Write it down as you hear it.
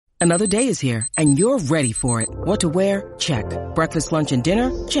Another day is here, and you're ready for it. What to wear? Check. Breakfast, lunch, and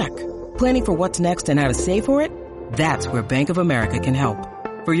dinner? Check. Planning for what's next and how to save for it? That's where Bank of America can help.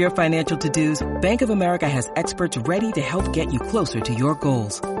 For your financial to-dos, Bank of America has experts ready to help get you closer to your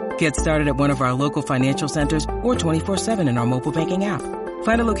goals. Get started at one of our local financial centers or 24/7 in our mobile banking app.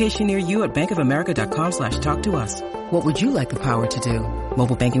 Find a location near you at bankofamerica.com/talktous. What would you like the power to do?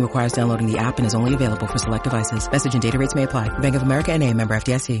 Mobile banking requires downloading the app and is only available for select devices. Message and data rates may apply. Bank of America N.A., member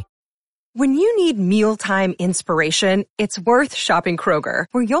FDIC. When you need mealtime inspiration, it's worth shopping Kroger,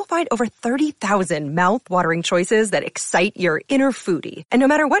 where you'll find over 30,000 mouth-watering choices that excite your inner foodie. And no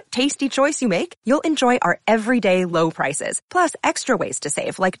matter what tasty choice you make, you'll enjoy our everyday low prices, plus extra ways to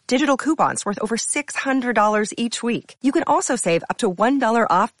save, like digital coupons worth over $600 each week. You can also save up to $1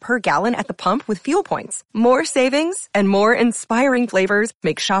 off per gallon at the pump with fuel points. More savings and more inspiring flavors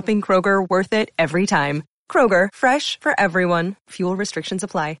make shopping Kroger worth it every time. Kroger, fresh for everyone. Fuel restrictions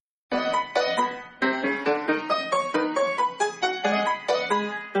apply.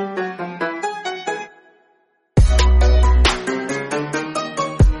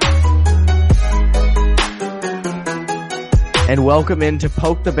 And welcome into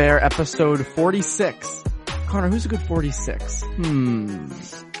Poke the Bear episode 46. Connor, who's a good 46?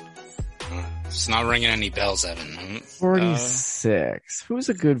 It's not ringing any bells, Evan. 46. Who's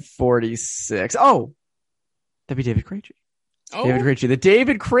a good 46? Oh, that'd be David Krejci. Oh. David Krejci. The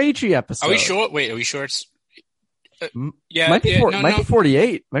David Krejci episode. Are we sure? Wait, are we sure it's... yeah, might be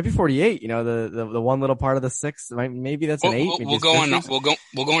 48. Might be 48. You know, the one little part of the six. Maybe that's an 8. We'll go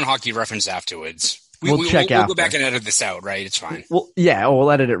on hockey reference afterwards. We'll check We'll after. go back and edit this out, right? It's fine.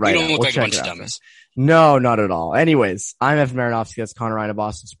 We'll edit it right. We don't look we'll like a bunch of dummies. No, not at all. Anyways, I'm Evan Marinofsky. That's Connor Ryan of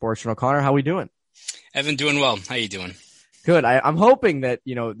Boston Sports Journal. Connor, how we doing? Evan, doing well. How you doing? Good. I'm hoping that,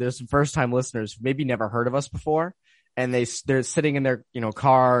 you know, there's some first time listeners who maybe never heard of us before, and they're sitting in their,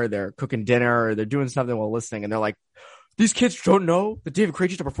 car, they're cooking dinner, or they're doing something while listening, and they're like, these kids don't know that David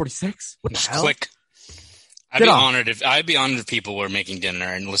Krejci's number 46? What the hell? Click. I'd be honored if people were making dinner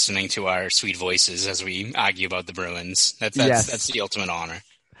and listening to our sweet voices as we argue about the Bruins. That's the ultimate honor.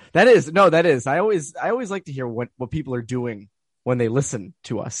 That is. I always like to hear what people are doing when they listen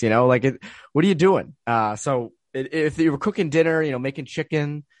to us, what are you doing? So if you were cooking dinner, making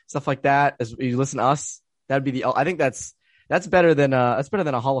chicken, stuff like that, as you listen to us, that'd be I think that's better than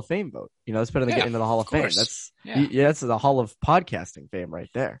a Hall of Fame vote. That's better than getting into the Hall of Fame. That's the Hall of Podcasting fame right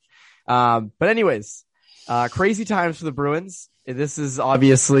there. But anyways, crazy times for the Bruins. This is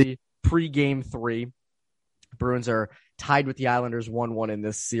obviously pre-game 3. Bruins are tied with the Islanders 1-1 in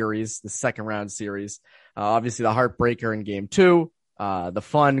this series, the second round series. Obviously the heartbreaker in game 2, the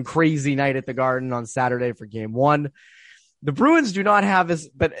fun, crazy night at the Garden on Saturday for game 1. The Bruins do not have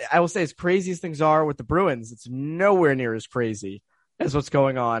but I will say as crazy as things are with the Bruins, it's nowhere near as crazy as what's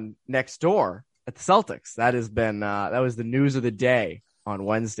going on next door at the Celtics. That has been, that was the news of the day on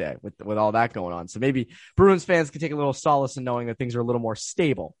Wednesday with all that going on. So maybe Bruins fans can take a little solace in knowing that things are a little more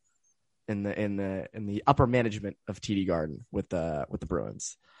stable in the upper management of TD Garden with the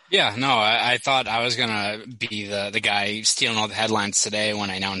Bruins. Yeah, no, I thought I was gonna be the guy stealing all the headlines today when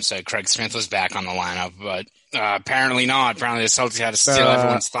I announced that Craig Smith was back on the lineup, but apparently not. Apparently the Celtics had to steal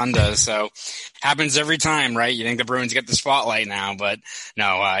everyone's thunder. So happens every time, right? You think the Bruins get the spotlight now, but no,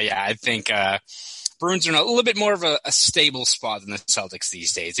 I think Bruins are in a little bit more of a stable spot than the Celtics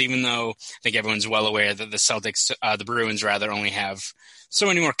these days, even though I think everyone's well aware that the Bruins rather only have so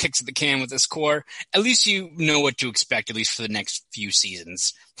many more kicks at the can with this core. At least you know what to expect, at least for the next few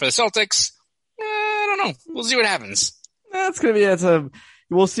seasons. For the Celtics, I don't know. We'll see what happens.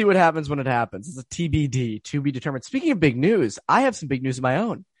 We'll see what happens when it happens. It's a TBD, to be determined. Speaking of big news, I have some big news of my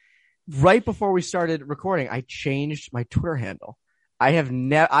own. Right before we started recording, I changed my Twitter handle. I have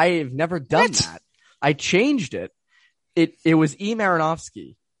never done that. I changed it. It was E.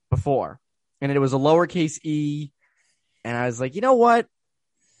 Marinofsky before, and it was a lowercase e. And I was like, you know what?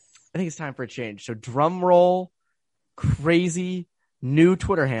 I think it's time for a change. So drum roll, crazy new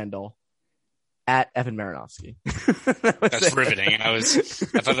Twitter handle at Evan Marinofsky. That's riveting. I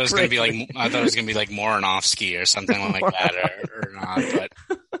thought it was going to be like Moranovsky or something like that, or not.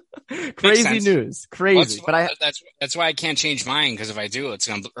 But crazy news, crazy. Well, that's why I can't change mine, because if I do, it's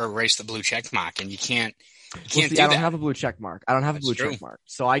going to erase the blue check mark, and you can't. I don't have a blue check mark. Check mark,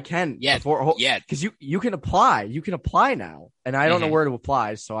 so I can because you can apply. You can apply now, and I don't know where to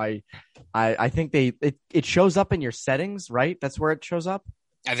apply. So I think it shows up in your settings, right? That's where it shows up.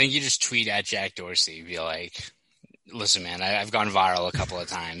 I think you just tweet at Jack Dorsey, be like, "Listen, man, I've gone viral a couple of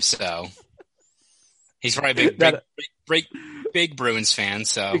times." So he's probably a big Bruins fan.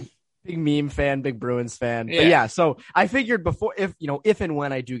 So Big meme fan, big Bruins fan. Yeah. But yeah, so I figured before, if and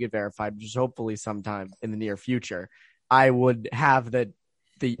when I do get verified, which is hopefully sometime in the near future, I would have the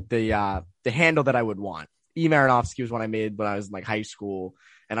handle that I would want. E. Marinovsky was one I made when I was in like high school.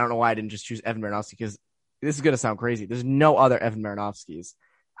 And I don't know why I didn't just choose Evan Marinovsky, because this is going to sound crazy. There's no other Evan Marinovskys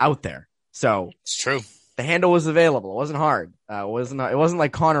out there. So it's true. The handle was available. It wasn't hard. It wasn't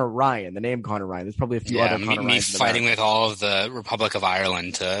like Connor Ryan, the name Connor Ryan. There's probably a few other Connor me fighting with all of the Republic of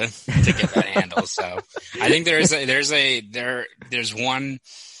Ireland to get that handle. So I think there's one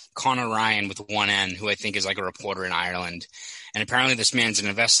Connor Ryan with one N who I think is like a reporter in Ireland. And apparently this man's an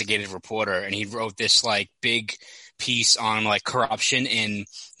investigative reporter, and he wrote this like big piece on like corruption in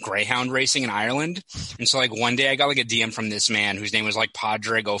greyhound racing in Ireland. And so like one day I got like a DM from this man whose name was like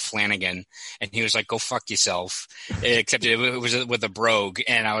Padraig O'Flanagan, and he was like, "Go fuck yourself," except it was with a brogue.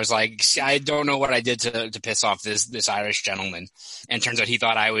 And I was like, I don't know what I did to piss off this Irish gentleman. And it turns out he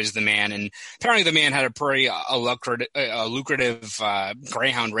thought I was the man, and apparently the man had a pretty lucrative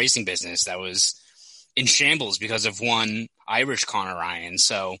greyhound racing business that was in shambles because of one Irish Connor Ryan.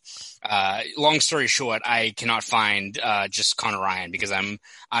 So, long story short, I cannot find just Connor Ryan because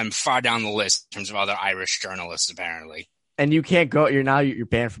I'm far down the list in terms of other Irish journalists, apparently. And you can't go. You're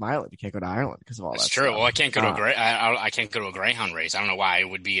banned from Ireland. You can't go to Ireland because of all that. That's true. Well, I can't go to I can't go to a greyhound race. I don't know why I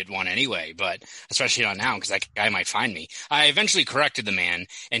would be at one anyway, but especially not now because that guy might find me. I eventually corrected the man,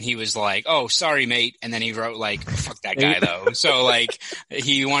 and he was like, "Oh, sorry, mate," and then he wrote like, "Fuck that guy," though. So like,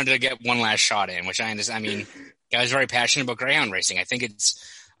 he wanted to get one last shot in, which I understand. I mean, guy's very passionate about greyhound racing.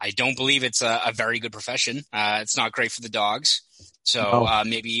 I don't believe it's a very good profession. It's not great for the dogs. So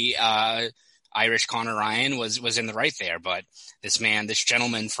maybe Irish Connor Ryan was in the right there, but this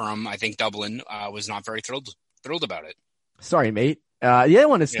gentleman from I think Dublin was not very thrilled about it. Sorry, mate. The other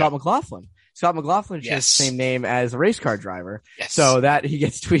one is Scott McLaughlin. Scott McLaughlin shares the same name as a race car driver, so that he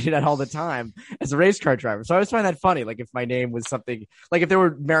gets tweeted at all the time as a race car driver. So I always find that funny. Like if my name was something like if there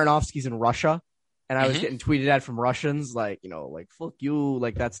were Marinovskys in Russia, and I was getting tweeted at from Russians, like fuck you,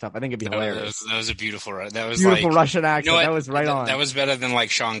 like that stuff. I think it'd be hilarious. That was a beautiful Russian accent. You know, that was right on. That was better than like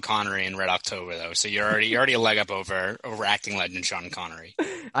Sean Connery in Red October, though. So you're already a leg up over acting legend Sean Connery.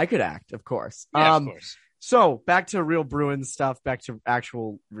 I could act, of course. Yeah, of course. So back to real Bruins stuff. Back to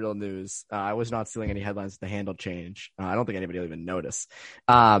actual real news. I was not stealing any headlines with the handle change. I don't think anybody will even notice.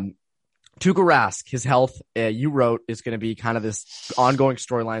 Tuukka Rask, his health, you wrote, is going to be kind of this ongoing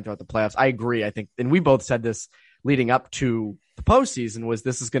storyline throughout the playoffs. I agree. I think, and we both said this leading up to the postseason, was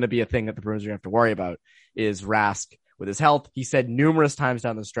this is going to be a thing that the Bruins are going to have to worry about, is Rask with his health. He said numerous times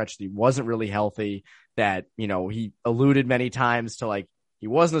down the stretch that he wasn't really healthy, that, he alluded many times to like, he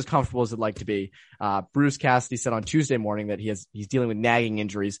wasn't as comfortable as he'd like to be. Bruce Cassidy said on Tuesday morning that he's dealing with nagging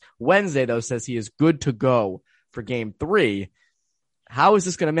injuries. Wednesday, though, says he is good to go for Game 3. How is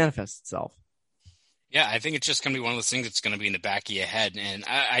this going to manifest itself? Yeah, I think it's just going to be one of those things that's going to be in the back of your head. And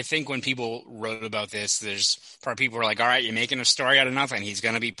I think when people wrote about this, there's probably people were like, all right, you're making a story out of nothing. He's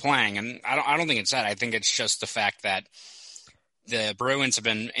going to be playing. And I don't think it's that. I think it's just the fact that the Bruins have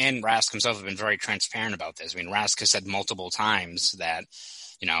been, and Rask himself have been very transparent about this. I mean, Rask has said multiple times that,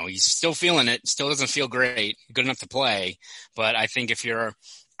 he's still feeling it, still doesn't feel great, good enough to play. But I think if you're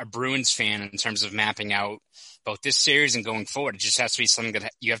a Bruins fan in terms of mapping out both this series and going forward, it just has to be something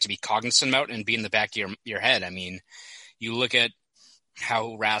that you have to be cognizant about and be in the back of your head. I mean, you look at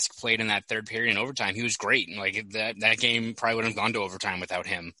how Rask played in that third period in overtime. He was great. And like that game probably wouldn't have gone to overtime without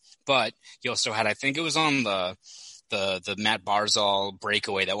him. But he also had, I think it was on the Matt Barzal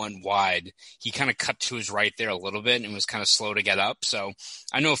breakaway that went wide. He kind of cut to his right there a little bit and was kind of slow to get up. So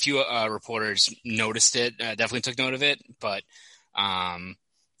I know a few reporters noticed it, definitely took note of it, but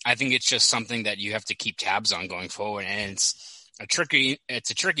I think it's just something that you have to keep tabs on going forward. And it's a tricky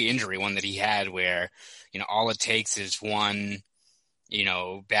injury, one that he had where, all it takes is one,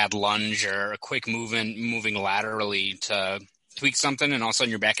 bad lunge or a quick moving laterally to tweak something, and all of a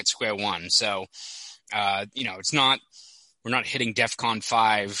sudden you're back at square one. So, we're not hitting DEFCON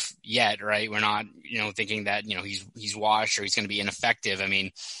 5 yet, right? We're not, thinking that, he's washed or he's going to be ineffective. I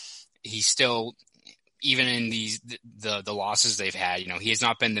mean, he's still, even in the losses they've had, he has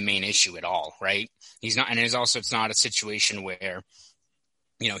not been the main issue at all, right? He's not, and it's not a situation where,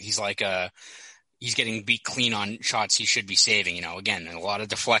 he's getting beat clean on shots he should be saving. Again, a lot of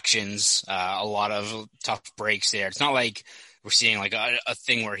deflections, a lot of tough breaks there. It's not like we're seeing like a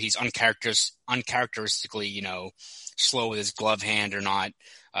thing where he's uncharacteristically, slow with his glove hand or not,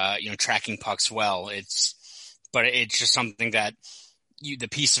 tracking pucks well. But it's just something that the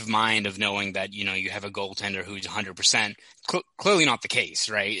peace of mind of knowing that, you have a goaltender who's 100%. Clearly not the case,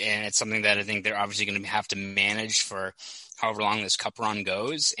 right? And it's something that I think they're obviously going to have to manage for however long this cup run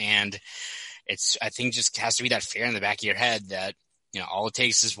goes. And I think just has to be that fear in the back of your head that, all it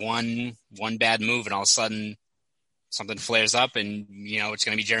takes is one bad move and all of a sudden something flares up and, it's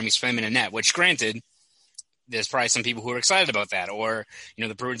going to be Jeremy Swayman in net, which granted, there's probably some people who are excited about that. Or,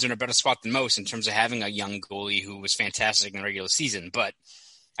 the Bruins are in a better spot than most in terms of having a young goalie who was fantastic in the regular season. But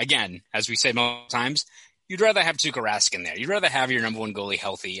again, as we say most times, you'd rather have Tuukka Rask in there. You'd rather have your number one goalie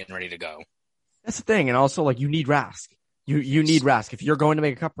healthy and ready to go. That's the thing. And also, you need Rask. You need Rask. If you're going to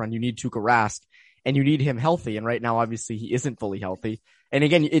make a cup run, you need Tuukka Rask, and you need him healthy. And right now, obviously, he isn't fully healthy. And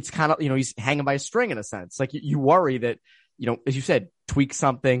again, it's kind of, he's hanging by a string in a sense. You worry that, as you said, tweaks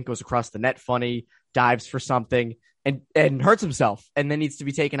something, goes across the net funny, dives for something, and hurts himself, and then needs to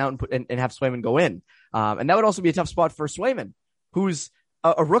be taken out and have Swayman go in. And that would also be a tough spot for Swayman, who's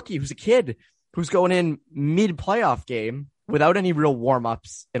a rookie, who's a kid, who's going in mid-playoff game without any real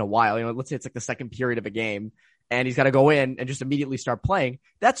warm-ups in a while. Let's say it's the second period of a game, and he's got to go in and just immediately start playing.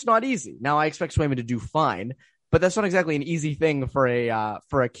 That's not easy. Now, I expect Swayman to do fine, but that's not exactly an easy thing for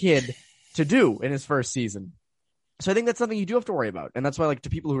a kid to do in his first season. So I think that's something you do have to worry about. And that's why, to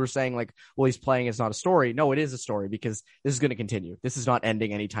people who are saying, well, he's playing, it's not a story. No, it is a story, because this is going to continue. This is not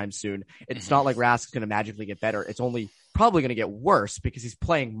ending anytime soon. It's not like Rask is going to magically get better. It's only probably going to get worse because he's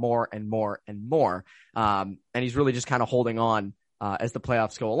playing more and more and more. And he's really just kind of holding on as the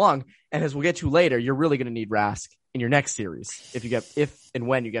playoffs go along. And as we'll get to later, you're really going to need Rask in your next series if and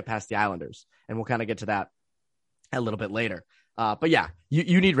when you get past the Islanders. And we'll kind of get to that a little bit later. But yeah,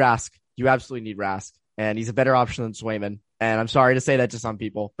 you need Rask. You absolutely need Rask. And he's a better option than Swayman. And I'm sorry to say that to some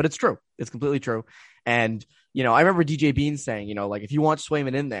people, but it's true. It's completely true. And, I remember DJ Bean saying, if you want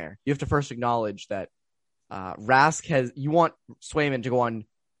Swayman in there, you have to first acknowledge that you want Swayman to go on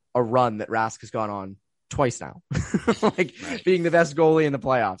a run that Rask has gone on twice now, right. Being the best goalie in the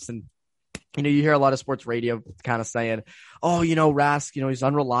playoffs. And, you hear a lot of sports radio kind of saying, oh, Rask, he's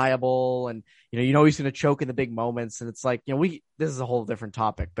unreliable, and, he's going to choke in the big moments. And it's this is a whole different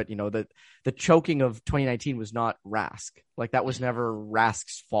topic, but the choking of 2019 was not Rask. That was never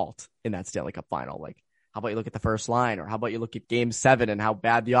Rask's fault in that Stanley Cup final. How about you look at the first line, or how about you look at Game 7 and how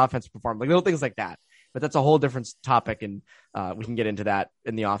bad the offense performed, little things like that. But that's a whole different topic, and we can get into that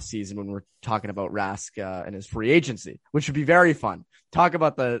in the off season when we're talking about Rask and his free agency, which should be very fun. Talk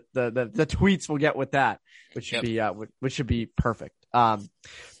about the tweets we'll get with that, which should be perfect.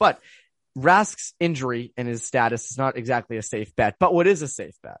 But Rask's injury and his status is not exactly a safe bet. But what is a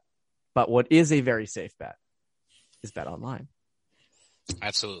safe bet? But what is a very safe bet is BetOnline.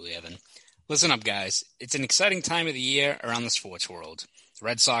 Absolutely, Evan. Listen up, guys. It's an exciting time of the year around the sports world. The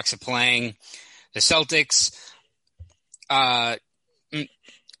Red Sox are playing. The Celtics, and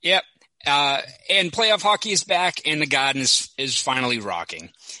playoff hockey is back, and the Garden is finally rocking.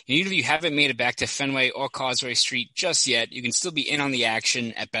 And even if you haven't made it back to Fenway or Causeway Street just yet, you can still be in on the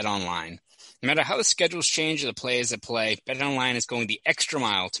action at BetOnline. No matter how the schedules change or the players that play, BetOnline is going the extra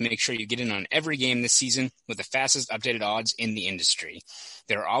mile to make sure you get in on every game this season with the fastest updated odds in the industry.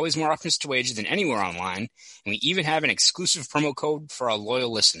 There are always more options to wager than anywhere online, and we even have an exclusive promo code for our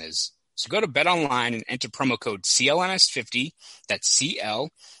loyal listeners. So go to BetOnline and enter promo code CLNS50, that's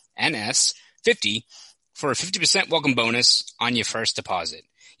CLNS50, for a 50% welcome bonus on your first deposit.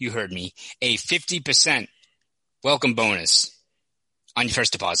 You heard me, a 50% welcome bonus on your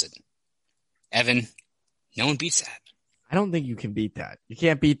first deposit. Evan, no one beats that. I don't think you can beat that. You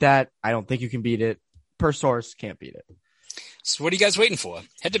can't beat that. I don't think you can beat it. Per source, can't beat it. So what are you guys waiting for?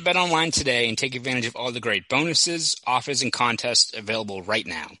 Head to BetOnline today and take advantage of all the great bonuses, offers, and contests available right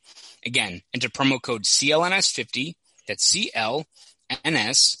now. Again, enter promo code CLNS50, that's CLNS50,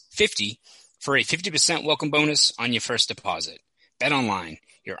 for a 50% welcome bonus on your first deposit. BetOnline,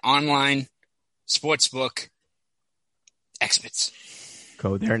 your online sportsbook experts.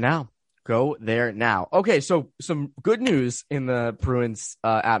 Go there now. Go there now. Okay, so some good news in the Bruins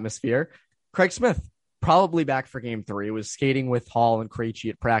atmosphere. Craig Smith, probably back for Game 3, was skating with Hall and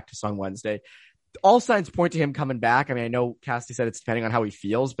Krejci at practice on Wednesday. All signs point to him coming back. I mean, I know Cassidy said it's depending on how he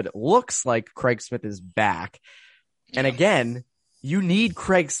feels, but it looks like Craig Smith is back. And again, you need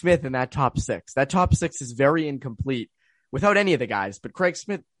Craig Smith in that top six. That top six is very incomplete without any of the guys. But Craig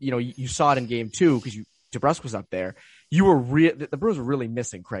Smith, you saw it in Game 2 because DeBrusk was up there. The Bruins were really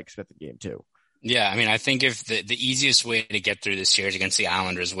missing Craig Smith in Game 2. Yeah, I mean, I think if the easiest way to get through this series against the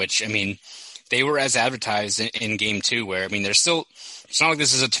Islanders, which, I mean, they were as advertised in Game 2, where, I mean, they're still – it's not like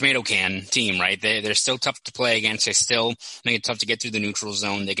this is a tomato can team, right? They're still tough to play against. They still make it tough to get through the neutral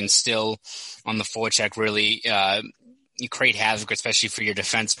zone. They can still, on the forecheck, really create havoc, especially for your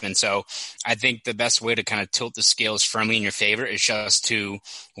defensemen. So I think the best way to kind of tilt the scales firmly in your favor is just to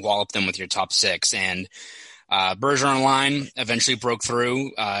wallop them with your top six. And Bergeron line eventually broke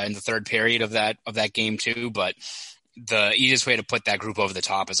through in the third period of that game too, but the easiest way to put that group over the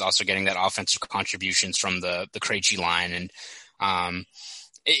top is also getting that offensive contributions from the Krejci line. And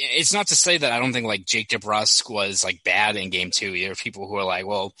it's not to say that I don't think like Jake DeBrusk was like bad in game two. There are people who are like,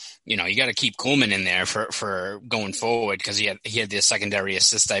 well, you got to keep Kuhlman in there for going forward because he had the secondary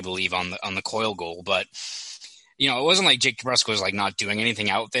assist, I believe, on the Coyle goal. But it wasn't like Jake DeBrusk was like not doing anything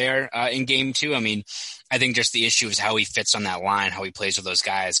out there in game two. I mean, I think just the issue is how he fits on that line, how he plays with those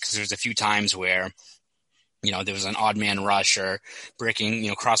guys. Because there's a few times where there was an odd man rush or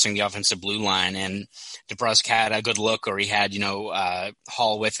breaking, crossing the offensive blue line, and DeBrusk had a good look, or he had,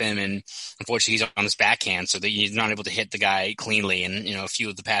 Hall with him, and unfortunately he's on his backhand, so that he's not able to hit the guy cleanly, and, a few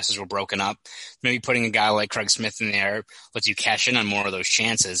of the passes were broken up. Maybe putting a guy like Craig Smith in there lets you cash in on more of those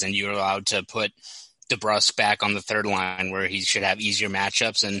chances, and you're allowed to put DeBrusk back on the third line where he should have easier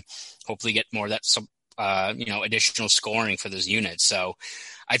matchups and hopefully get more of that, additional scoring for those units. So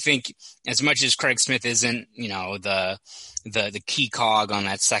I think as much as Craig Smith isn't, the key cog on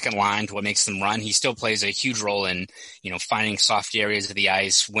that second line to what makes them run, he still plays a huge role in, finding soft areas of the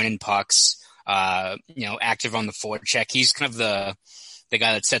ice, winning pucks, active on the forecheck. He's kind of the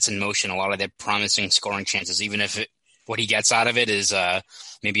guy that sets in motion a lot of their promising scoring chances, even if what he gets out of it is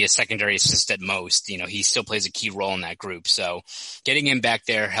maybe a secondary assist at most. He still plays a key role in that group. So getting him back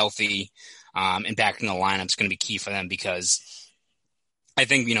there healthy and back in the lineup is going to be key for them, because I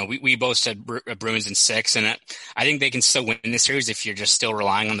think, we both said Bruins in 6, and I think they can still win this series if you're just still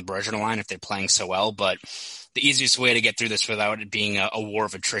relying on the Bergeron line if they're playing so well. But the easiest way to get through this without it being a war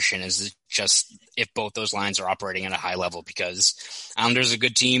of attrition is just if both those lines are operating at a high level, because Islanders are a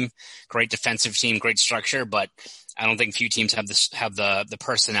good team, great defensive team, great structure, but I don't think few teams have the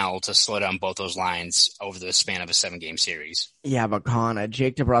personnel to slow down both those lines over the span of a 7-game series. Yeah, but Connor,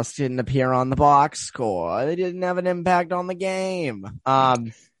 Jake DeBrusk didn't appear on the box score. They didn't have an impact on the game. But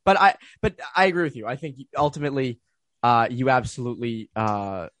I agree with you. I think ultimately, you absolutely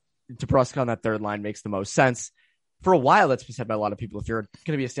DeBrusk on that third line makes the most sense. For a while, that's been said by a lot of people. If you're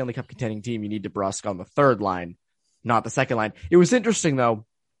going to be a Stanley Cup contending team, you need DeBrusk on the third line, not the second line. It was interesting though,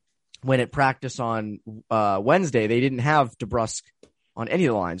 when at practice on Wednesday, they didn't have DeBrusk on any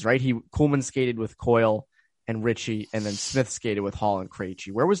of the lines, right? Kuhlman skated with Coyle and Ritchie, and then Smith skated with Hall and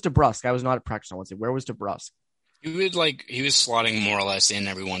Krejci. Where was DeBrusk? I was not at practice on Wednesday. Where was DeBrusk? He was slotting more or less in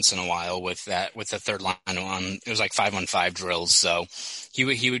every once in a while with the third line on. It was like 5-on-5 drills, so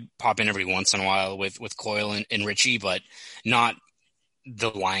he would pop in every once in a while with Coyle and Ritchie, but not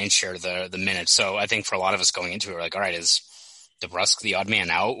the lion's share of the minutes. So I think for a lot of us going into it, we're like, all right, is DeBrusk the odd man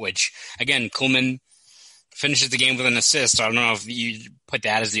out? Which again, Kuhlman finishes the game with an assist. I don't know if you put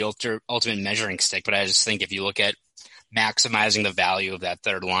that as the ultimate measuring stick, but I just think if you look at maximizing the value of that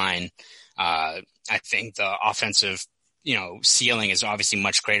third line, I think the offensive, ceiling is obviously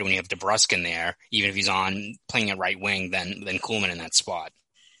much greater when you have DeBrusk in there, even if he's on playing at right wing than Kuhlman in that spot.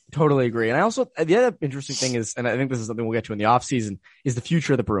 Totally agree. And I also, the other interesting thing is, and I think this is something we'll get to in the offseason, is the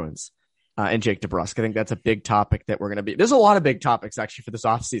future of the Bruins. And Jake DeBrusk. I think that's a big topic that we're going to be. There's a lot of big topics actually for this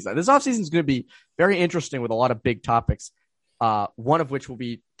offseason. This offseason is going to be very interesting with a lot of big topics. One of which will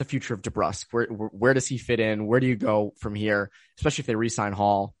be the future of DeBrusk. Where does he fit in? Where do you go from here? Especially if they re-sign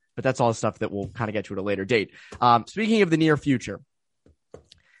Hall. But that's all the stuff that we'll kind of get to at a later date. Speaking of the near future,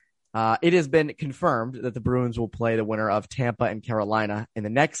 it has been confirmed that the Bruins will play the winner of Tampa and Carolina in the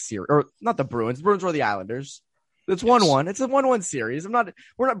next series, or not the Bruins. The Bruins or the Islanders. It's 1-1. It's a 1-1 series.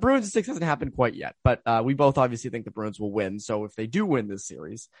 Bruins and 6 hasn't happened quite yet, but we both obviously think the Bruins will win. So if they do win this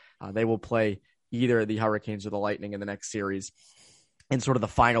series, they will play either the Hurricanes or the Lightning in the next series in sort of the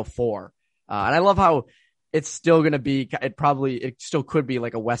final four. And I love how it's still going to be, it still could be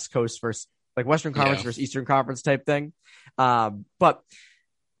like a West Coast versus like Western Conference versus Eastern Conference type thing. But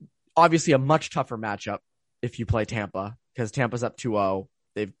obviously a much tougher matchup if you play Tampa, because Tampa's up 2-0.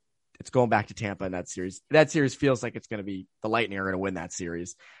 It's going back to Tampa in that series. That series feels like it's going to be the Lightning are going to win that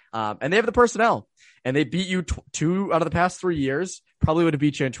series. And they have the personnel, and they beat you 2 out of the past 3 years. Probably would have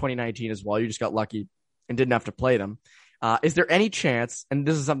beat you in 2019 as well. You just got lucky and didn't have to play them. Is there any chance, and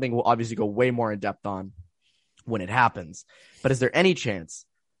this is something we'll obviously go way more in depth on when it happens, but is there any chance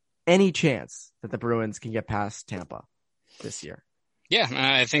that the Bruins can get past Tampa this year? Yeah,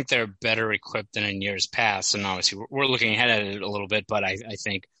 I think they're better equipped than in years past, and obviously we're looking ahead at it a little bit. But I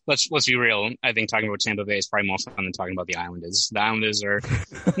think let's be real. I think talking about Tampa Bay is probably more fun than talking about the Islanders. The Islanders are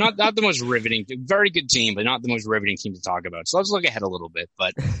not the most riveting, very good team, but not the most riveting team to talk about. So let's look ahead a little bit.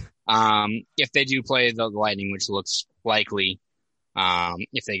 But If they do play the Lightning, which looks likely,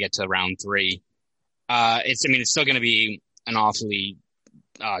 if they get to round 3, it's still going to be an awfully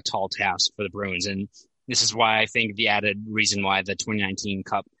tall task for the Bruins. And this is why I think the added reason why the 2019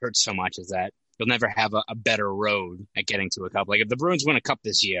 Cup hurts so much is that you'll never have a better road at getting to a Cup. Like if the Bruins win a Cup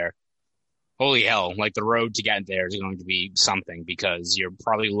this year, holy hell, like the road to get there is going to be something, because you're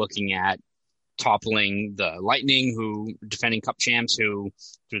probably looking at toppling the Lightning, who defending Cup champs, who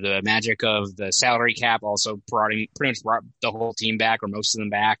through the magic of the salary cap also pretty much brought the whole team back, or most of them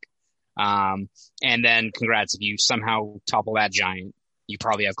back. And then congrats, if you somehow topple that giant, you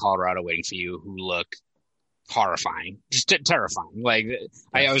probably have Colorado waiting for you, who look horrifying, just terrifying. Like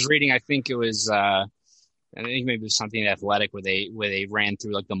I was reading, I think it was, I think maybe it was something Athletic where they ran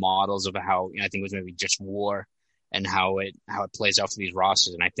through like the models of how, I think it was maybe just WAR and how it plays out for these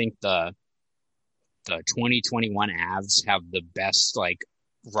rosters. And I think the 2021 Avs have the best like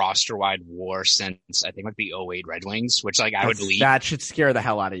roster-wide WAR since I think like the 08 Red Wings, which like I would believe that should scare the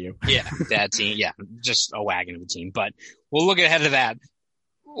hell out of you. Yeah, that team, yeah, just a wagon of a team. But we'll look ahead of that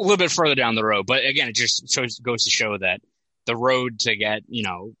a little bit further down the road. But again, it just goes to show that the road to get,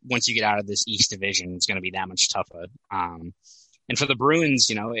 once you get out of this East Division, it's going to be that much tougher. And for the Bruins,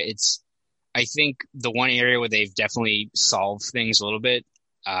 I think the one area where they've definitely solved things a little bit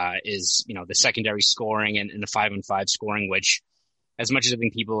is, the secondary scoring and the 5-on-5 scoring, which, as much as I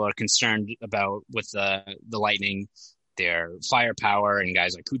think people are concerned about with the Lightning, their firepower and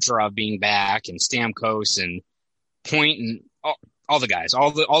guys like Kucherov being back and Stamkos and Point and all the guys,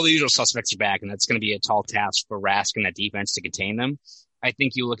 all the usual suspects are back, and that's going to be a tall task for Rask and that defense to contain them. I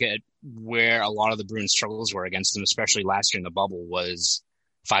think you look at where a lot of the Bruins' struggles were against them, especially last year in the bubble, was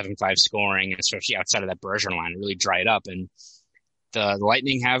 5-on-5 scoring, and especially outside of that Bergeron line, really dried up. And the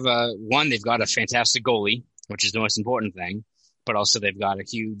Lightning have they've got a fantastic goalie, which is the most important thing, but also they've got a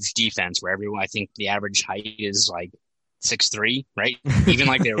huge defense where everyone, I think the average height is like 6'3", right? Even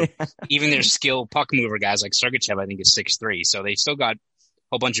like even their skill puck mover guys like Sergachev, I think is 6'3". So they've still got a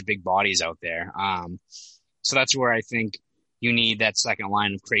whole bunch of big bodies out there. So that's where I think you need that second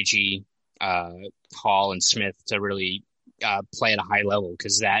line of Krejci, Hall, and Smith to really play at a high level.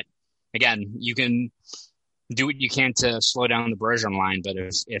 Because that, again, you can do what you can to slow down the Bergeron line, but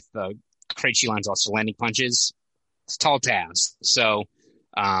if the Krejci line's also landing punches, it's a tall task. So,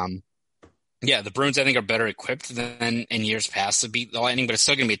 the Bruins, I think, are better equipped than in years past to beat the Lightning, but it's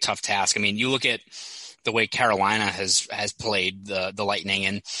still going to be a tough task. I mean, you look at the way Carolina has played the Lightning,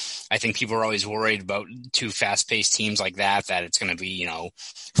 and I think people are always worried about two fast-paced teams like that it's going to be,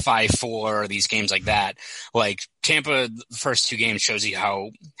 5-4, these games like that. Like Tampa, the first 2 games shows you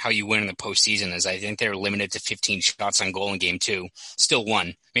how you win in the postseason is I think they were limited to 15 shots on goal in game 2. Still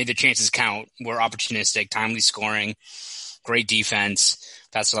won. Made the chances count. Were opportunistic, timely scoring, great defense.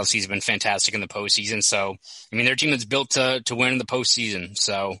 Vasilevsky's been fantastic in the postseason. So, I mean, they're a team that's built to win in the postseason.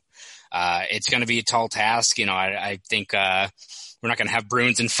 So, it's going to be a tall task. I think, we're not going to have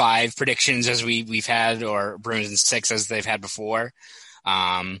Bruins in 5 predictions as we've had, or Bruins in 6 as they've had before.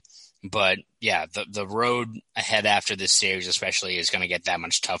 But yeah, the road ahead after this series, especially, is going to get that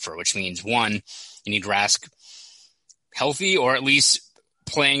much tougher, which means 1, you need Rask healthy, or at least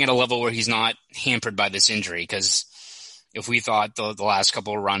playing at a level where he's not hampered by this injury. Cause if we thought the last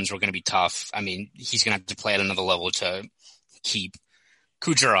couple of runs were going to be tough, I mean, he's going to have to play at another level to keep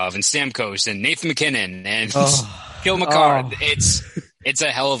Kucherov and Stamkos and Nathan McKinnon and Gil McCarr. It's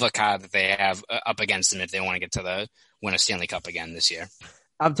a hell of a card that they have up against them if they want to get to win a Stanley Cup again this year.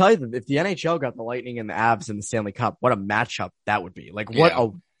 I'm telling you, if the NHL got the Lightning and the Avs in the Stanley Cup, what a matchup that would be. Like,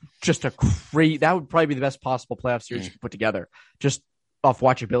 that would probably be the best possible playoff series you could put together, just off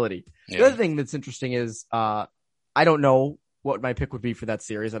watchability. Yeah. The other thing that's interesting is, I don't know what my pick would be for that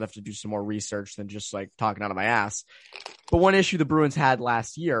series. I'd have to do some more research than just like talking out of my ass. But one issue the Bruins had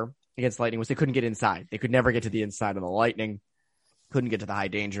last year against Lightning was they couldn't get inside. They could never get to the inside of the Lightning, couldn't get to the high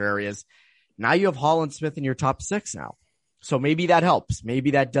danger areas. Now you have Hall and Smith in your top 6 now. So maybe that helps.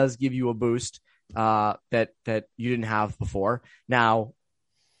 Maybe that does give you a boost that you didn't have before. Now,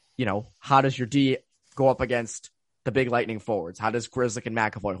 how does your D go up against the big Lightning forwards? How does Grzelcyk and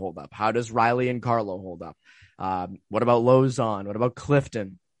McAvoy hold up? How does Riley and Carlo hold up? What about Lozon? What about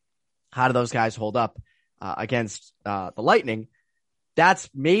Clifton? How do those guys hold up against the Lightning? That's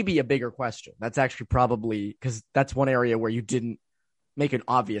maybe a bigger question. That's actually probably, because that's one area where you didn't make an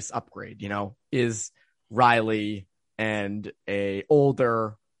obvious upgrade, is Riley and a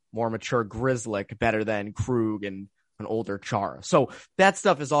older, more mature Grzelcyk better than Krug and an older Chara. So that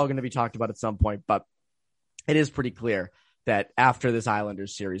stuff is all going to be talked about at some point, but it is pretty clear that after this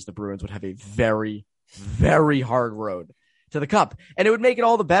Islanders series, the Bruins would have a very, very hard road to the Cup. And it would make it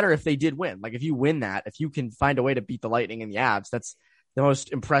all the better if they did win. Like if you win that, if you can find a way to beat the Lightning and the Avs, that's the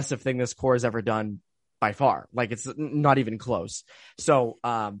most impressive thing this core has ever done by far. Like it's not even close. So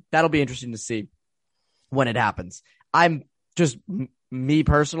that'll be interesting to see when it happens. I'm just me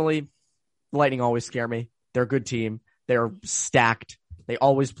personally, Lightning always scare me. They're a good team. They're stacked. They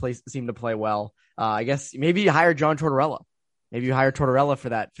always seem to play well. I guess maybe you hire John Tortorella. Maybe you hire Tortorella for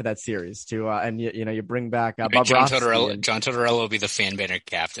that series too, and you bring back Bob John Rothsky Tortorella. John Tortorella will be the fan banner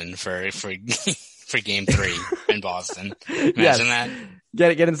captain for Game 3 in Boston. Imagine that.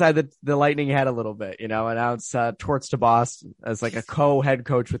 Get inside the Lightning head a little bit, announce Torts to Boston as like a co-head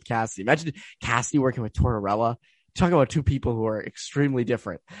coach with Cassidy. Imagine Cassidy working with Tortorella. Talking about two people who are extremely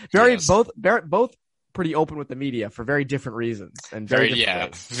different. Both pretty open with the media for very different reasons and very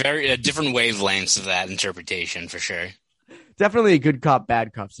different wavelengths of that interpretation for sure. Definitely a good cop,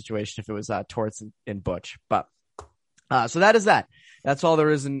 bad cop situation if it was Torts and Butch. But so that is that. That's all there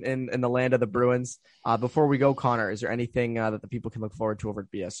is in the land of the Bruins. Before we go, Connor, is there anything that the people can look forward to over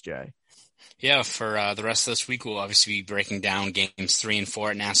at BSJ? Yeah, for the rest of this week, we'll obviously be breaking down games 3 and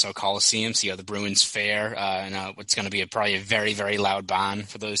 4 at Nassau Coliseum, see how the Bruins fare, and what's going to be probably a very, very loud bond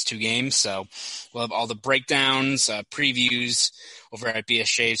for those two games. So we'll have all the breakdowns, previews over at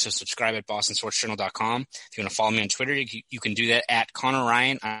BSJ, so subscribe at bostonsportsjournal.com. If you want to follow me on Twitter, you can do that at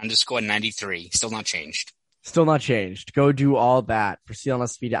ConnorRyan_93. Still not changed. Still not changed. Go do all that. For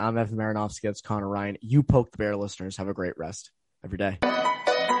CLNS Media, I'm Evan Marinovsky. That's Connor Ryan. You Poke the Bear listeners. Have a great rest of your day.